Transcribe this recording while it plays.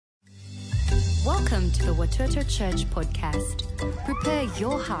Welcome to the Watoto Church podcast. Prepare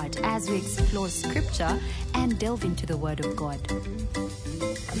your heart as we explore scripture and delve into the Word of God.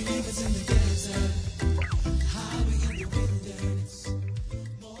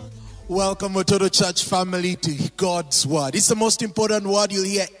 Welcome, Watoto Church family, to God's Word. It's the most important word you'll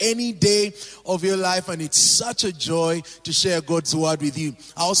hear any day of your life, and it's such a joy to share God's Word with you.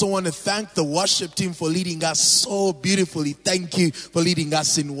 I also want to thank the worship team for leading us so beautifully. Thank you for leading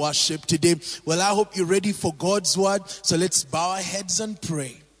us in worship today. Well, I hope you're ready for God's Word, so let's bow our heads and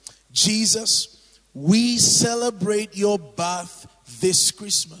pray. Jesus, we celebrate your birth this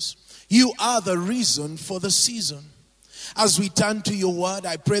Christmas. You are the reason for the season. As we turn to your word,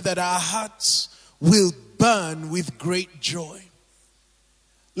 I pray that our hearts will burn with great joy.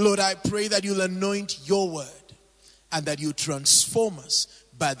 Lord, I pray that you'll anoint your word and that you transform us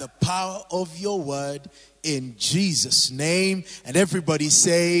by the power of your word in Jesus' name. And everybody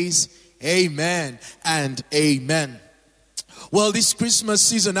says, amen and amen. Well, this Christmas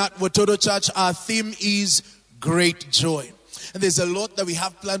season at Watoto Church, our theme is great joy. And there's a lot that we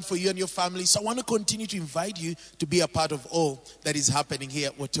have planned for you and your family. So I want to continue to invite you to be a part of all that is happening here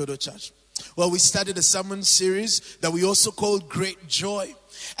at Watoto Church. Well, we started a sermon series that we also called Great Joy.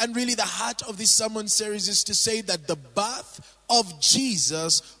 And really the heart of this sermon series is to say that the birth of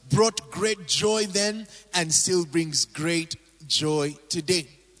Jesus brought great joy then and still brings great joy today.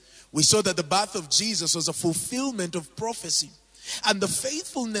 We saw that the birth of Jesus was a fulfillment of prophecy. And the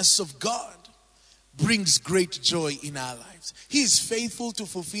faithfulness of God brings great joy in our lives. He is faithful to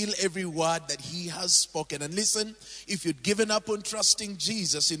fulfill every word that he has spoken. And listen, if you've given up on trusting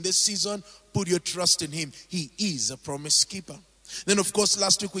Jesus in this season, put your trust in him. He is a promise keeper. Then, of course,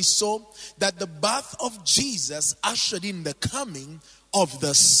 last week we saw that the birth of Jesus ushered in the coming of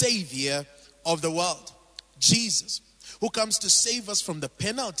the Savior of the world. Jesus, who comes to save us from the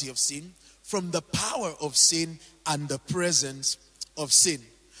penalty of sin, from the power of sin, and the presence of sin.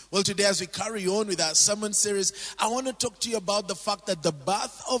 Well, today as we carry on with our sermon series, I want to talk to you about the fact that the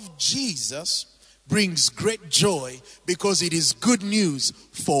birth of Jesus brings great joy because it is good news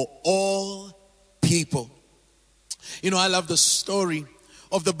for all people. You know, I love the story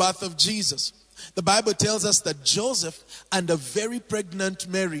of the birth of Jesus. The Bible tells us that Joseph and a very pregnant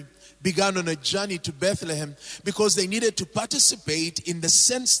Mary began on a journey to Bethlehem because they needed to participate in the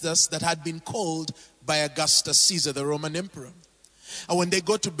census that had been called by Augustus Caesar, the Roman emperor. And when they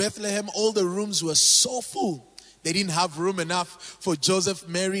got to Bethlehem, all the rooms were so full. They didn't have room enough for Joseph,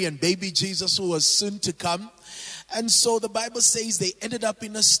 Mary, and baby Jesus, who was soon to come. And so the Bible says they ended up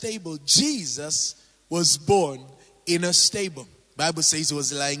in a stable. Jesus was born in a stable. The Bible says he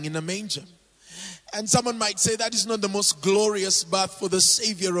was lying in a manger. And someone might say that is not the most glorious birth for the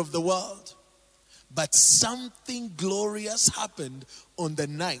Savior of the world. But something glorious happened on the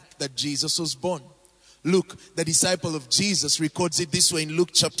night that Jesus was born. Luke, the disciple of Jesus, records it this way in Luke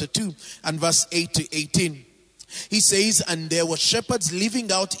chapter 2 and verse 8 to 18. He says, "And there were shepherds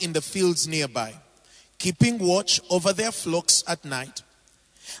living out in the fields nearby, keeping watch over their flocks at night.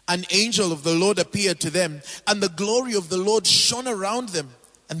 An angel of the Lord appeared to them, and the glory of the Lord shone around them,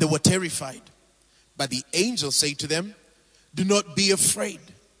 and they were terrified. But the angel said to them, 'Do not be afraid.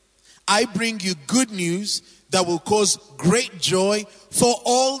 I bring you good news that will cause great joy for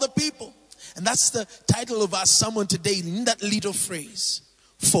all the people.'" And that's the title of our sermon today, in that little phrase,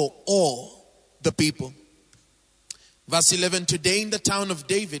 for all the people. Verse 11, "Today in the town of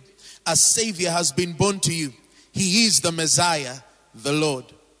David, a Savior has been born to you. He is the Messiah, the Lord.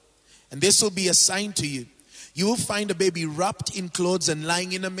 And this will be a sign to you. You will find a baby wrapped in clothes and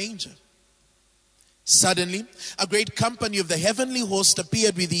lying in a manger." Suddenly, a great company of the heavenly host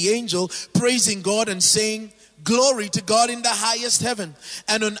appeared with the angel, praising God and saying, "Glory to God in the highest heaven,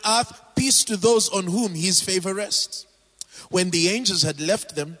 and on earth peace to those on whom his favor rests." When the angels had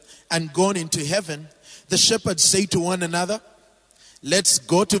left them and gone into heaven, the shepherds say to one another, "Let's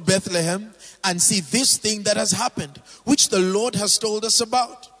go to Bethlehem and see this thing that has happened, which the Lord has told us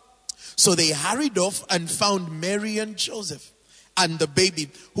about." So they hurried off and found Mary and Joseph and the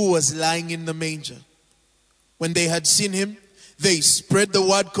baby who was lying in the manger. When they had seen him, they spread the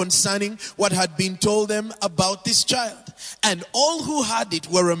word concerning what had been told them about this child. And all who heard it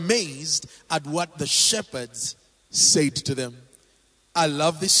were amazed at what the shepherds said to them. I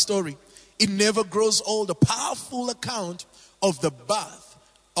love this story. It never grows old. A powerful account of the birth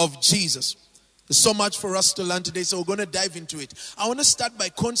of Jesus. There's so much for us to learn today, so we're going to dive into it. I want to start by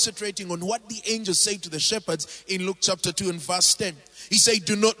concentrating on what the angel said to the shepherds in Luke chapter 2 and verse 10. He said,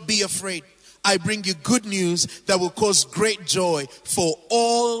 "Do not be afraid. I bring you good news that will cause great joy for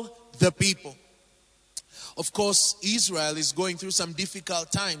all the people." Of course, Israel is going through some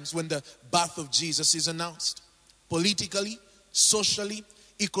difficult times when the birth of Jesus is announced. Politically, socially,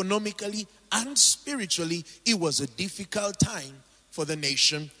 economically, and spiritually, it was a difficult time for the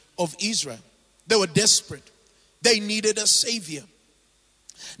nation of Israel. They were desperate. They needed a savior.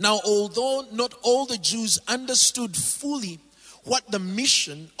 Now, although not all the Jews understood fully what the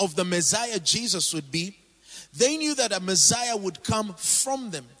mission of the Messiah Jesus would be, they knew that a Messiah would come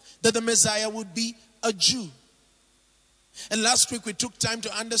from them, that the Messiah would be a Jew. And last week we took time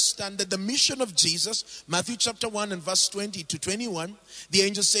to understand that the mission of Jesus, Matthew chapter 1 and verse 20 to 21, the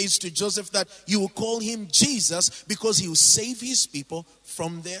angel says to Joseph that you will call him Jesus because he will save his people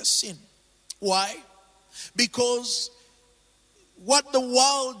from their sin. Why? Because what the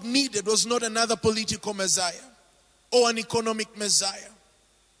world needed was not another political Messiah or an economic Messiah.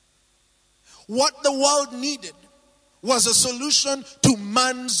 What the world needed was a solution to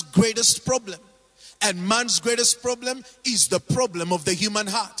man's greatest problem. And man's greatest problem is the problem of the human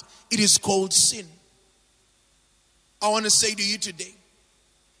heart. It is called sin. I want to say to you today,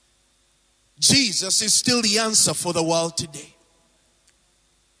 Jesus is still the answer for the world today.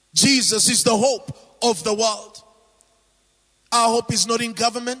 Jesus is the hope of the world. Our hope is not in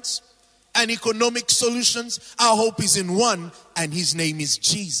governments and economic solutions. Our hope is in one, and his name is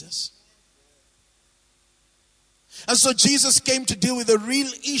Jesus. And so Jesus came to deal with a real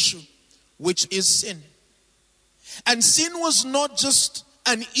issue, which is sin. And sin was not just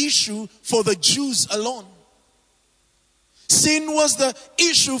an issue for the Jews alone. Sin was the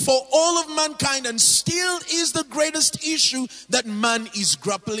issue for all of mankind and still is the greatest issue that man is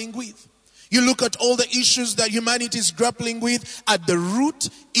grappling with. You look at all the issues that humanity is grappling with, at the root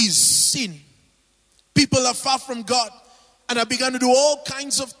is sin. People are far from God and have begun to do all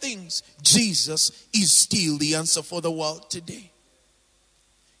kinds of things. Jesus is still the answer for the world today.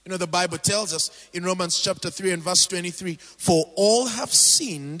 You know, the Bible tells us in Romans chapter 3 and verse 23, for all have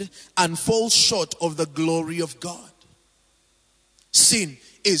sinned and fall short of the glory of God. Sin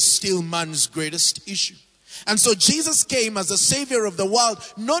is still man's greatest issue. And so Jesus came as a savior of the world,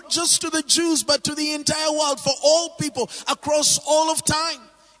 not just to the Jews, but to the entire world, for all people across all of time,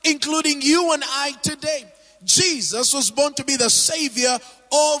 including you and I today. Jesus was born to be the savior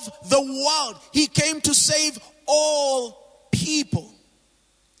of the world. He came to save all people.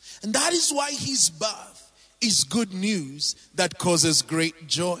 And that is why his birth is good news that causes great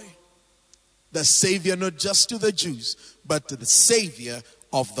joy. The savior not just to the Jews, but to the savior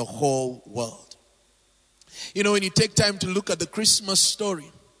of the whole world. You know, when you take time to look at the Christmas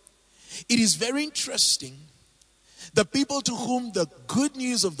story, it is very interesting. The people to whom the good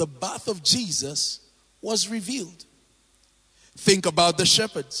news of the birth of Jesus was revealed. Think about the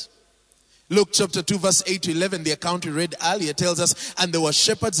shepherds. Luke chapter 2 verse 8 to 11, the account we read earlier tells us, and there were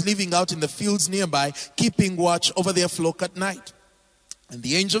shepherds living out in the fields nearby, keeping watch over their flock at night. And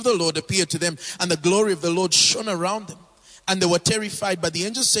the angel of the Lord appeared to them, and the glory of the Lord shone around them. And they were terrified, but the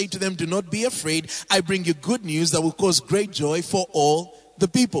angel said to them, do not be afraid. I bring you good news that will cause great joy for all the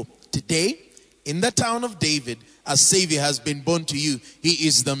people. Today, in the town of David, a Savior has been born to you. He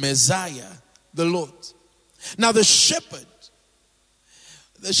is the Messiah, the Lord. Now the shepherds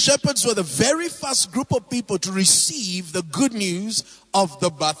were the very first group of people to receive the good news of the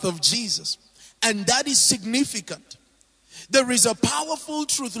birth of Jesus. And that is significant. There is a powerful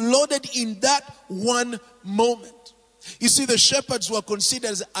truth loaded in that one moment. You see, the shepherds were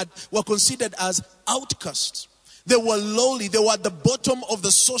considered as outcasts. They were lowly. They were at the bottom of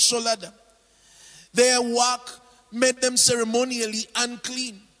the social ladder. Their work made them ceremonially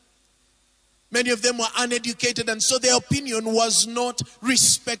unclean. Many of them were uneducated, and so their opinion was not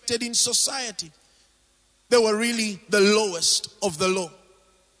respected in society. They were really the lowest of the low.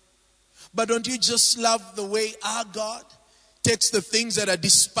 But don't you just love the way our God takes the things that are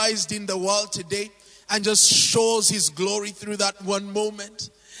despised in the world today and just shows his glory through that one moment?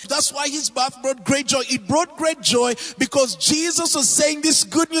 That's why his birth brought great joy. It brought great joy because Jesus was saying this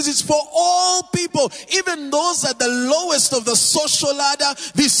good news is for all people. Even those at the lowest of the social ladder,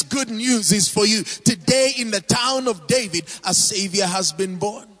 this good news is for you. Today in the town of David, a Savior has been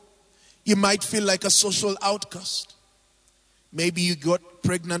born. You might feel like a social outcast. Maybe you got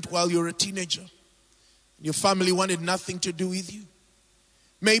pregnant while you were a teenager. Your family wanted nothing to do with you.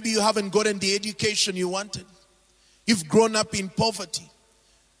 Maybe you haven't gotten the education you wanted. You've grown up in poverty.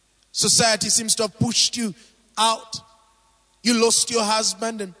 Society seems to have pushed you out. You lost your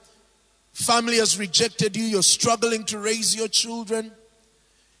husband and family has rejected you. You're struggling to raise your children.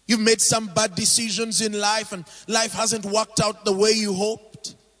 You've made some bad decisions in life and life hasn't worked out the way you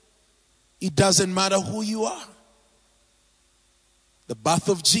hoped. It doesn't matter who you are. The birth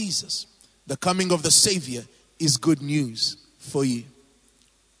of Jesus, the coming of the Savior, is good news for you.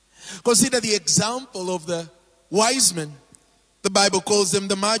 Consider the example of the wise men. The Bible calls them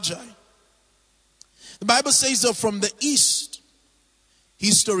the Magi. The Bible says that from the east,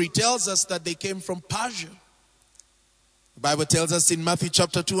 history tells us that they came from Persia. The Bible tells us in Matthew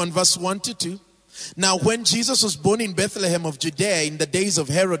chapter 2 and verse 1 to 2. Now when Jesus was born in Bethlehem of Judea in the days of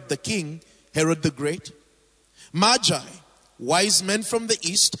Herod the king, Herod the Great, Magi, wise men from the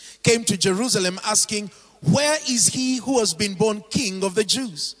east, came to Jerusalem asking, "Where is he who has been born King of the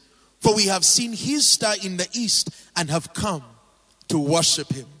Jews? For we have seen his star in the east and have come to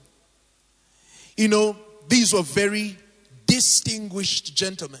worship him." You know, these were very distinguished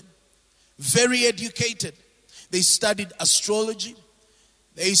gentlemen, very educated. They studied astrology.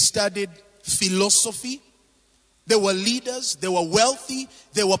 They studied philosophy. They were leaders. They were wealthy.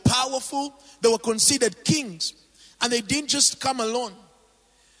 They were powerful. They were considered kings. And they didn't just come alone.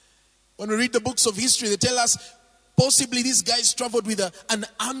 When we read the books of history, they tell us possibly these guys traveled with an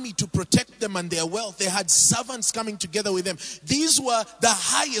army to protect them and their wealth. They had servants coming together with them. These were the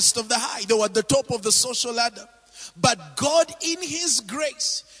highest of the high. They were at the top of the social ladder. But God, in his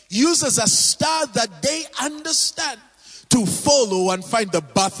grace, uses a star that they understand to follow and find the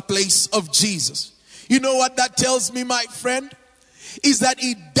birthplace of Jesus. You know what that tells me, my friend? Is that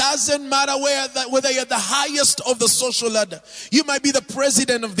it doesn't matter whether you're the highest of the social ladder. You might be the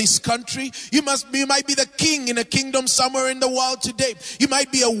president of this country. You might be the king in a kingdom somewhere in the world today. You might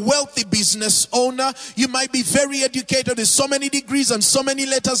be a wealthy business owner. You might be very educated with so many degrees and so many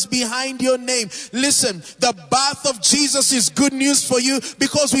letters behind your name. Listen, the birth of Jesus is good news for you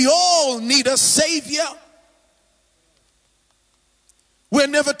because we all need a savior. We're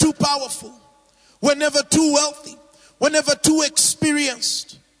never too powerful. We're never too wealthy. We're never too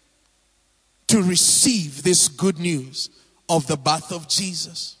experienced to receive this good news of the birth of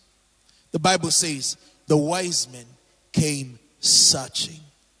Jesus. The Bible says the wise men came searching.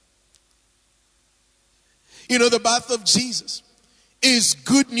 You know, the birth of Jesus is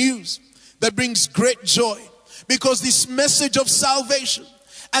good news that brings great joy, because this message of salvation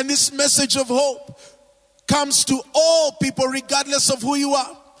and this message of hope comes to all people regardless of who you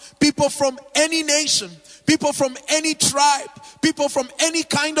are. People from any nation, people from any tribe, people from any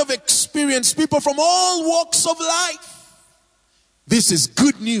kind of experience, people from all walks of life. This is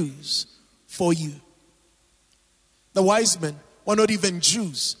good news for you. The wise men were not even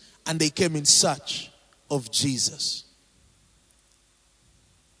Jews, and they came in search of Jesus.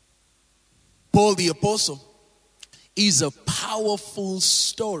 Paul the Apostle is a powerful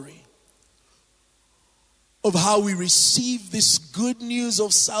story of how we receive this good news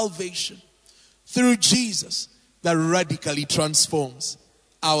of salvation through Jesus that radically transforms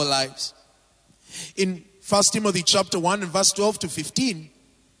our lives. In 1 Timothy chapter 1 and verse 12 to 15,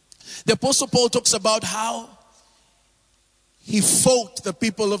 the Apostle Paul talks about how he fought the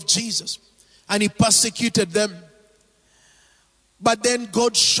people of Jesus and he persecuted them. But then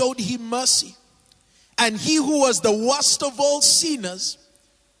God showed him mercy. And he who was the worst of all sinners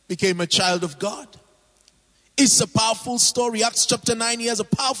became a child of God. It's a powerful story. Acts chapter 9, he has a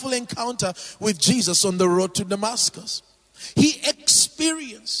powerful encounter with Jesus on the road to Damascus. He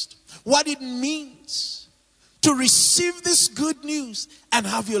experienced what it means to receive this good news and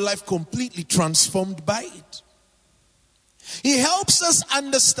have your life completely transformed by it. He helps us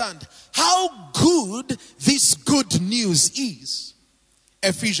understand how good this good news is.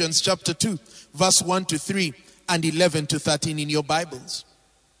 Ephesians chapter 2, verse 1 to 3 and 11 to 13 in your Bibles.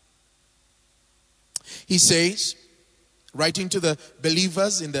 He says, writing to the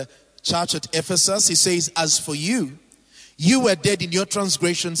believers in the church at Ephesus, he says, "As for you, you were dead in your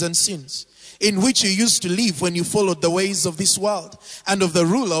transgressions and sins, in which you used to live when you followed the ways of this world and of the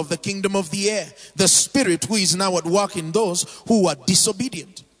ruler of the kingdom of the air, the spirit who is now at work in those who are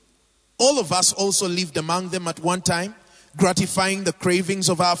disobedient. All of us also lived among them at one time, gratifying the cravings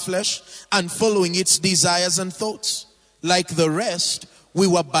of our flesh and following its desires and thoughts. Like the rest, we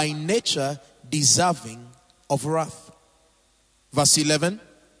were by nature deserving of wrath." Verse 11,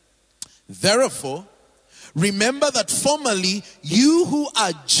 "Therefore, remember that formerly you who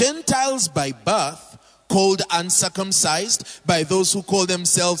are Gentiles by birth, called uncircumcised by those who call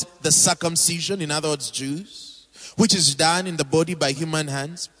themselves the circumcision," in other words, Jews, "which is done in the body by human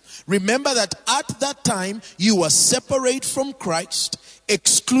hands. Remember that at that time you were separate from Christ,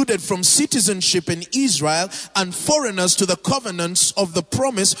 excluded from citizenship in Israel, and foreigners to the covenants of the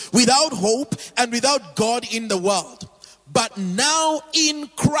promise, without hope and without God in the world. But now in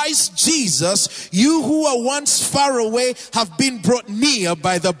Christ Jesus, you who were once far away have been brought near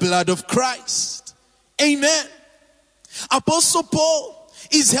by the blood of Christ." Amen. Apostle Paul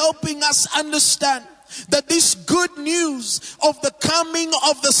is helping us understand that this good news of the coming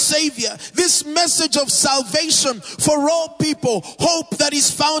of the Savior, this message of salvation for all people, hope that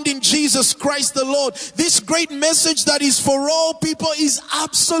is found in Jesus Christ the Lord, this great message that is for all people is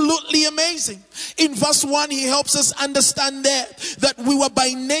absolutely amazing. In verse 1, he helps us understand there that we were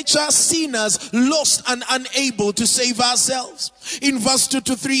by nature sinners, lost and unable to save ourselves. In verse 2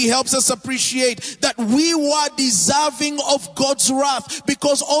 to 3, he helps us appreciate that we were deserving of God's wrath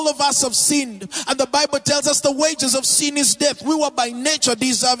because all of us have sinned. And the Bible tells us the wages of sin is death. We were by nature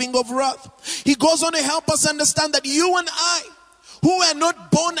deserving of wrath. He goes on to help us understand that you and I, who were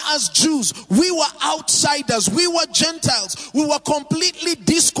not born as Jews, we were outsiders, we were Gentiles, we were completely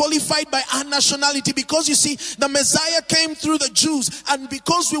disqualified by our nationality, because you see, the Messiah came through the Jews, and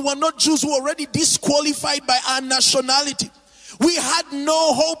because we were not Jews, we were already disqualified by our nationality. We had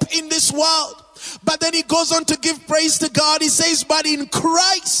no hope in this world. But then he goes on to give praise to God. He says, but in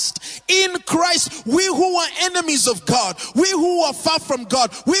Christ, we who were enemies of God, we who were far from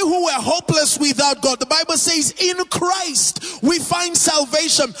God, we who were hopeless without God, the Bible says in Christ we find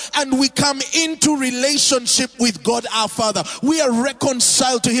salvation and we come into relationship with God our Father. We are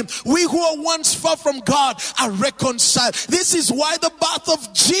reconciled to him. We who were once far from God are reconciled. This is why the birth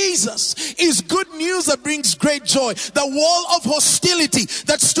of Jesus is good news that brings great joy. The wall of hostility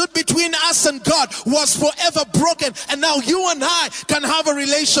that stood between us and God was forever broken, and now you and I can have a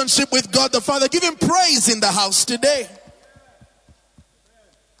relationship with God the Father. Give him praise in the house today.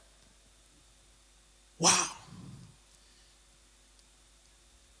 Wow.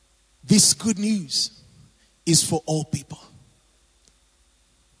 This good news is for all people.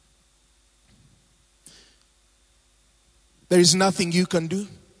 There is nothing you can do,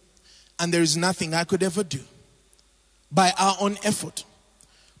 and there is nothing I could ever do by our own effort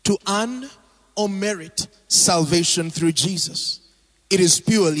to earn or merit salvation through Jesus. It is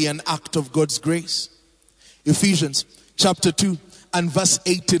purely an act of God's grace. Ephesians chapter 2 and verse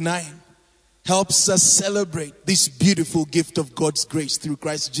 8 to 9 helps us celebrate this beautiful gift of God's grace through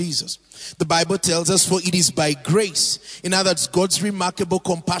Christ Jesus. The Bible tells us, for it is by grace, in other words, God's remarkable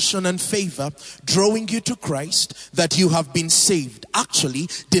compassion and favor, drawing you to Christ, that you have been saved, actually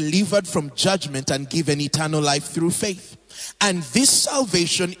delivered from judgment and given eternal life through faith. And this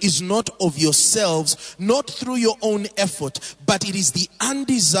salvation is not of yourselves, not through your own effort, but it is the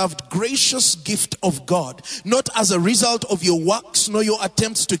undeserved gracious gift of God, not as a result of your works nor your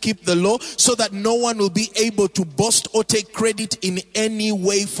attempts to keep the law, so that no one will be able to boast or take credit in any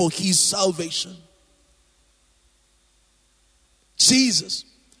way for his salvation. Jesus,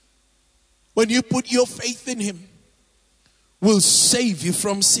 when you put your faith in him, will save you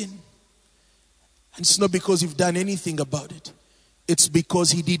from sin. And it's not because you've done anything about it. It's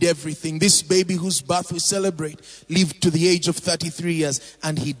because he did everything. This baby whose birth we celebrate lived to the age of 33 years,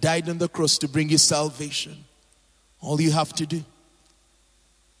 and he died on the cross to bring you salvation. All you have to do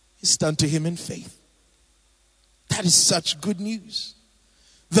is turn to him in faith. That is such good news.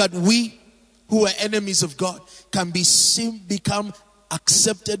 That we who are enemies of God can become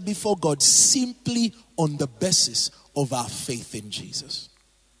accepted before God simply on the basis of our faith in Jesus.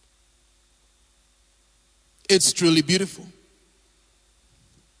 It's truly beautiful.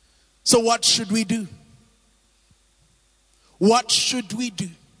 So what should we do? What should we do?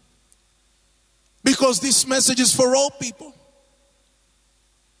 Because this message is for all people.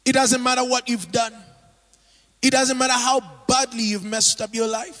 It doesn't matter what you've done. It doesn't matter how badly you've messed up your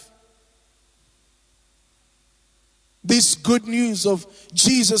life. This good news of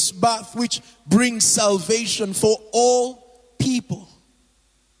Jesus' birth, which brings salvation for all people,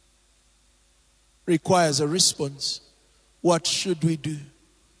 requires a response. What should we do?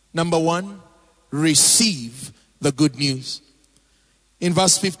 Number one, receive the good news. In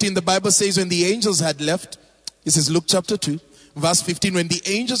verse 15, the Bible says, when the angels had left, this is Luke chapter 2, verse 15, when the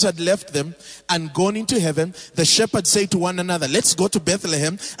angels had left them and gone into heaven, the shepherds say to one another, let's go to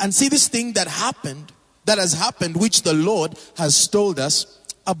Bethlehem and see this thing that has happened, which the Lord has told us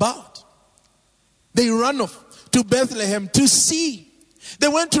about. They ran off to Bethlehem to see. They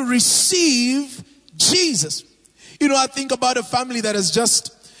went to receive Jesus. You know, I think about a family that has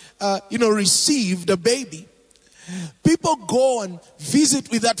just, received a baby. People go and visit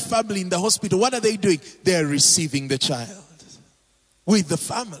with that family in the hospital. What are they doing? They're receiving the child with the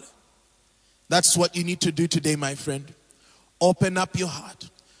family. That's what you need to do today, my friend. Open up your heart.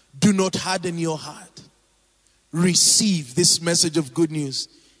 Do not harden your heart. Receive this message of good news.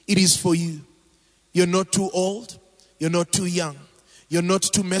 It is for you. You're not too old. You're not too young. You're not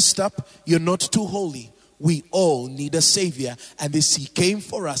too messed up. You're not too holy. We all need a Savior. And this, He came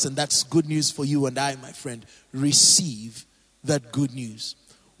for us. And that's good news for you and I, my friend. Receive that good news.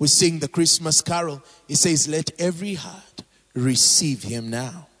 we sing the Christmas carol. It says, let every heart receive him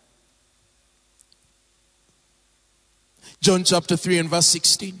now. John chapter 3 and verse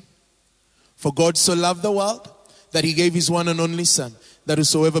 16. For God so loved the world that he gave his one and only Son, that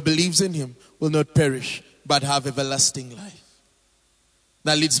whosoever believes in him will not perish, but have everlasting life.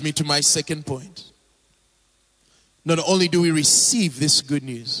 That leads me to my second point. Not only do we receive this good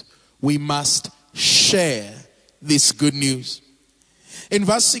news, we must share this good news. In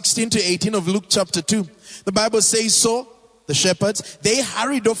verse 16 to 18 of Luke chapter 2, the Bible says, so the shepherds, they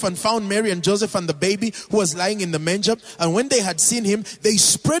hurried off and found Mary and Joseph and the baby who was lying in the manger. And when they had seen him, they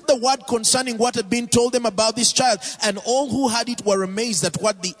spread the word concerning what had been told them about this child. And all who had it were amazed at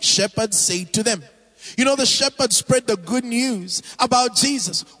what the shepherds said to them. You know, the shepherds spread the good news about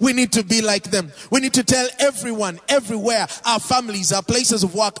Jesus. We need to be like them. We need to tell everyone, everywhere, our families, our places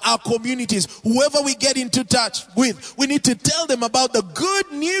of work, our communities, whoever we get into touch with, we need to tell them about the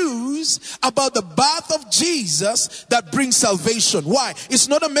good news about the birth of Jesus that brings salvation. Why? It's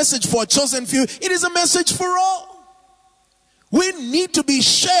not a message for a chosen few. It is a message for all. We need to be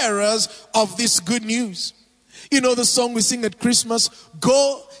sharers of this good news. You know the song we sing at Christmas,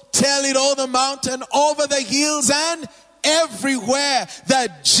 go tell it on the mountain, over the hills and everywhere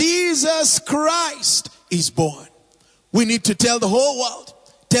that Jesus Christ is born. We need to tell the whole world.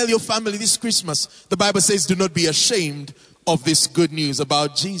 Tell your family this Christmas. The Bible says, do not be ashamed of this good news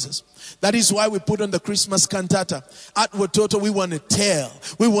about Jesus. That is why we put on the Christmas cantata. At Watoto, we want to tell,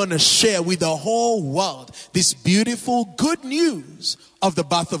 we want to share with the whole world this beautiful good news of the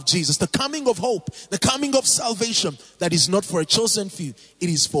birth of Jesus, the coming of hope, the coming of salvation that is not for a chosen few, it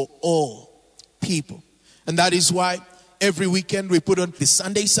is for all people. And that is why every weekend we put on the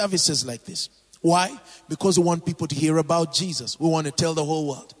Sunday services like this. Why? Because we want people to hear about Jesus. We want to tell the whole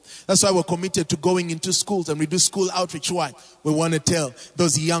world. That's why we're committed to going into schools and we do school outreach. Why? We want to tell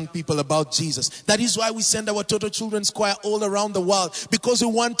those young people about Jesus. That is why we send our Total Children's Choir all around the world, because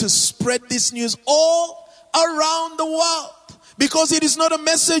we want to spread this news all around the world. Because it is not a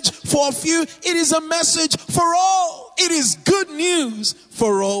message for a few, it is a message for all. It is good news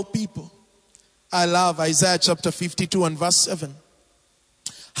for all people. I love Isaiah chapter 52 and verse 7.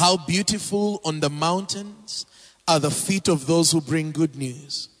 How beautiful on the mountains are the feet of those who bring good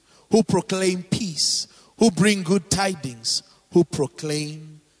news, who proclaim peace, who bring good tidings, who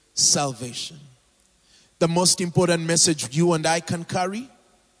proclaim salvation. The most important message you and I can carry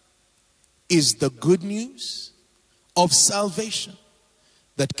is the good news of salvation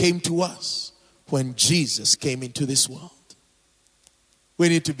that came to us when Jesus came into this world. We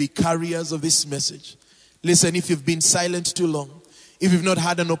need to be carriers of this message. Listen, if you've been silent too long, if you've not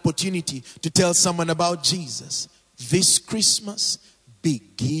had an opportunity to tell someone about Jesus, this Christmas,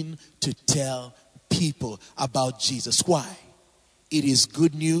 begin to tell people about Jesus. Why? It is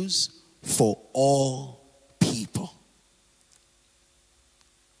good news for all people.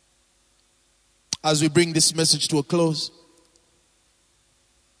 As we bring this message to a close,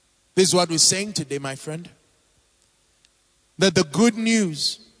 this is what we're saying today, my friend. That the good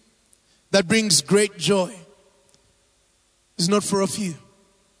news that brings great joy is not for a few.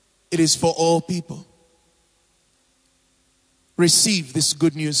 It is for all people. Receive this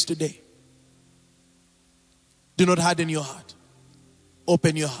good news today. Do not harden your heart.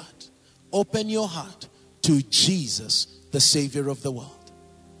 Open your heart. Open your heart to Jesus, the Savior of the world.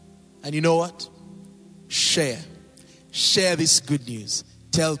 And you know what? Share. Share this good news.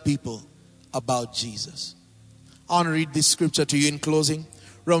 Tell people about Jesus. I want to read this scripture to you in closing.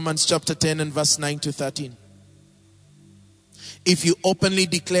 Romans chapter 10 and verse 9 to 13. If you openly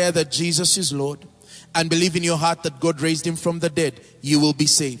declare that Jesus is Lord and believe in your heart that God raised him from the dead, you will be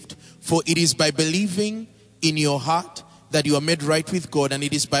saved. For it is by believing in your heart that you are made right with God, and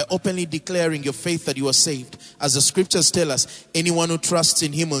it is by openly declaring your faith that you are saved. As the scriptures tell us, anyone who trusts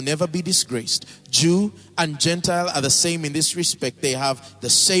in him will never be disgraced. Jew and Gentile are the same in this respect. They have the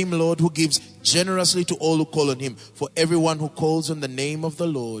same Lord who gives generously to all who call on him. For everyone who calls on the name of the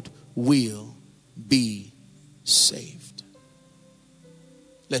Lord will be saved.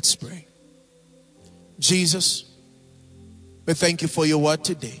 Let's pray. Jesus, we thank you for your word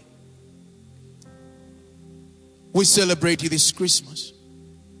today. We celebrate you this Christmas.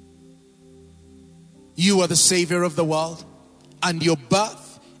 You are the Savior of the world, and your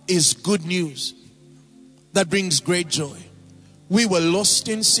birth is good news that brings great joy. We were lost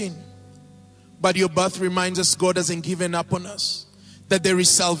in sin, but your birth reminds us God hasn't given up on us, that there is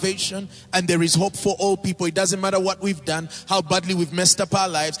salvation and there is hope for all people. It doesn't matter what we've done, how badly we've messed up our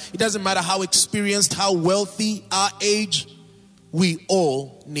lives. It doesn't matter how experienced, how wealthy, our age. We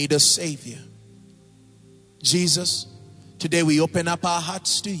all need a Savior. Jesus, Today we open up our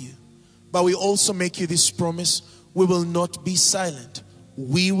hearts to you, but we also make you this promise: we will not be silent.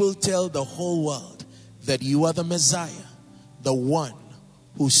 We will tell the whole world that you are the Messiah, the one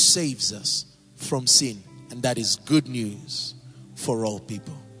who saves us from sin. And that is good news for all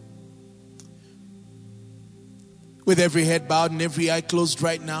people. With every head bowed and every eye closed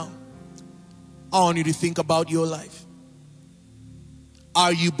right now, I want you to think about your life.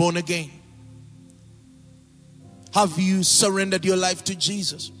 Are you born again? Have you surrendered your life to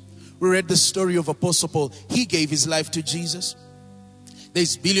Jesus? We read the story of Apostle Paul. He gave his life to Jesus.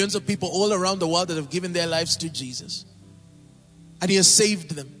 There's billions of people all around the world that have given their lives to Jesus. And he has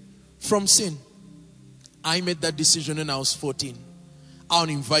saved them from sin. I made that decision when I was 14. I want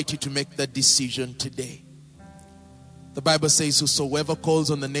to invite you to make that decision today. The Bible says, whosoever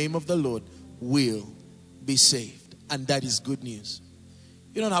calls on the name of the Lord will be saved. And that is good news.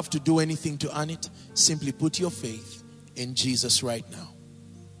 You don't have to do anything to earn it. Simply put your faith in Jesus right now.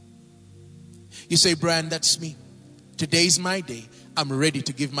 You say, Brian, that's me. Today's my day. I'm ready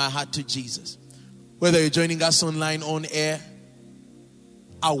to give my heart to Jesus. Whether you're joining us online, on air,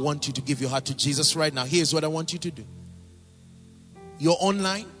 I want you to give your heart to Jesus right now. Here's what I want you to do. You're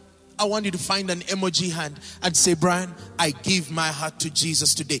online. I want you to find an emoji hand and say, Brian, I give my heart to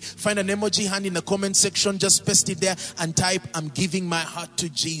Jesus today. Find an emoji hand in the comment section. Just paste it there and type, I'm giving my heart to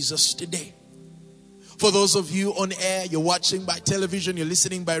Jesus today. For those of you on air, you're watching by television, you're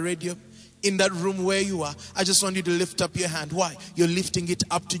listening by radio, in that room where you are, I just want you to lift up your hand. Why? You're lifting it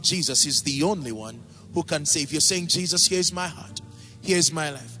up to Jesus. He's the only one who can save. You're saying, Jesus, here's my heart. Here's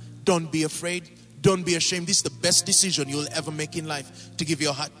my life. Don't be afraid. Don't be ashamed. This is the best decision you'll ever make in life, to give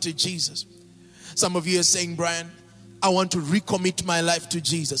your heart to Jesus. Some of you are saying, Brian, I want to recommit my life to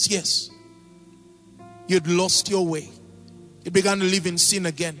Jesus. Yes. You'd lost your way. You began to live in sin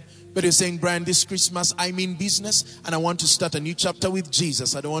again. But you're saying, Brian, this Christmas I'm in business and I want to start a new chapter with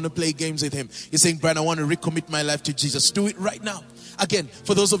Jesus. I don't want to play games with him. You're saying, Brian, I want to recommit my life to Jesus. Do it right now. Again,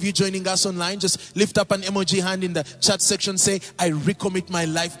 for those of you joining us online, just lift up an emoji hand in the chat section. Say, I recommit my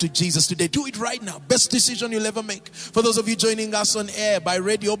life to Jesus today. Do it right now. Best decision you'll ever make. For those of you joining us on air, by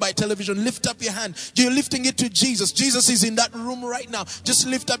radio, by television, lift up your hand. You're lifting it to Jesus. Jesus is in that room right now. Just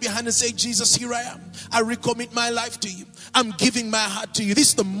lift up your hand and say, Jesus, here I am. I recommit my life to you. I'm giving my heart to you. This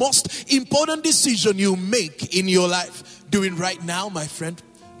is the most important decision you make in your life. Do it right now, my friend.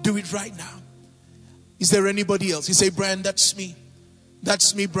 Do it right now. Is there anybody else? You say, Brian, that's me.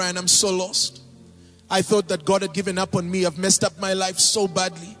 That's me, Brian. I'm so lost. I thought that God had given up on me. I've messed up my life so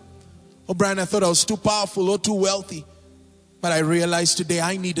badly. Oh, Brian, I thought I was too powerful or too wealthy. But I realized today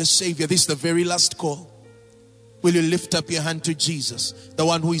I need a Savior. This is the very last call. Will you lift up your hand to Jesus, the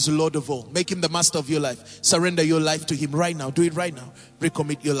one who is Lord of all? Make him the master of your life. Surrender your life to him right now. Do it right now.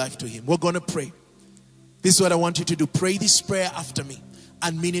 Recommit your life to him. We're going to pray. This is what I want you to do. Pray this prayer after me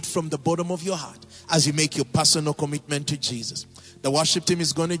and mean it from the bottom of your heart as you make your personal commitment to Jesus. The worship team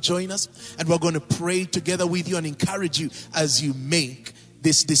is going to join us and we're going to pray together with you and encourage you as you make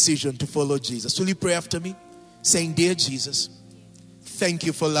this decision to follow Jesus. Will you pray after me? Saying, Dear Jesus, thank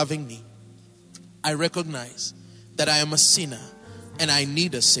you for loving me. I recognize that I am a sinner and I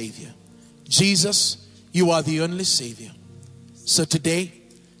need a Savior. Jesus, you are the only Savior. So today,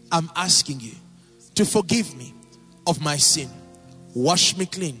 I'm asking you to forgive me of my sin. Wash me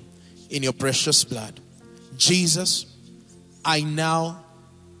clean in your precious blood. Jesus, I now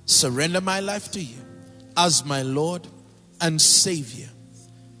surrender my life to you as my Lord and Savior.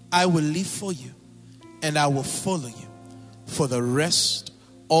 I will live for you and I will follow you for the rest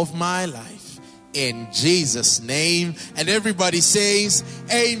of my life. In Jesus' name. And everybody says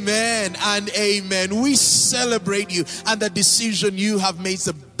amen and amen. We celebrate you and the decision you have made is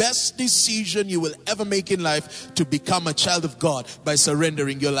the best decision you will ever make in life, to become a child of God by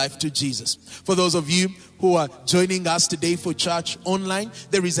surrendering your life to Jesus. For those of you who are joining us today for church online,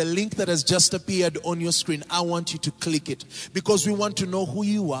 there is a link that has just appeared on your screen. I want you to click it because we want to know who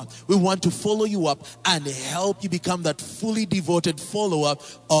you are. We want to follow you up and help you become that fully devoted follower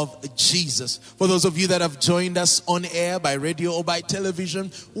of Jesus. For those of you that have joined us on air, by radio or by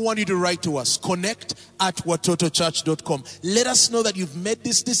television, we want you to write to us. connect@watotochurch.com. Let us know that you've made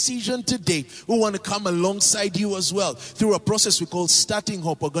this decision today. We want to come alongside you as well through a process we call Starting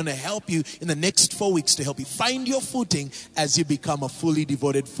Hope. We're going to help you in the next 4 weeks to help you find your footing as you become a fully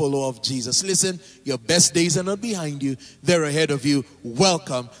devoted follower of Jesus. Listen, your best days are not behind you. They're ahead of you.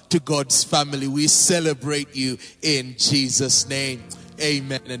 Welcome to God's family. We celebrate you in Jesus' name.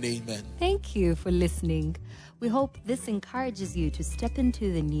 Amen and amen. Thank you for listening. We hope this encourages you to step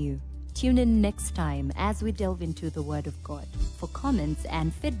into the new. Tune in next time as we delve into the Word of God. For comments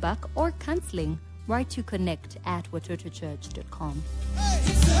and feedback or counseling, Write to connect@watotochurch.com. Hey,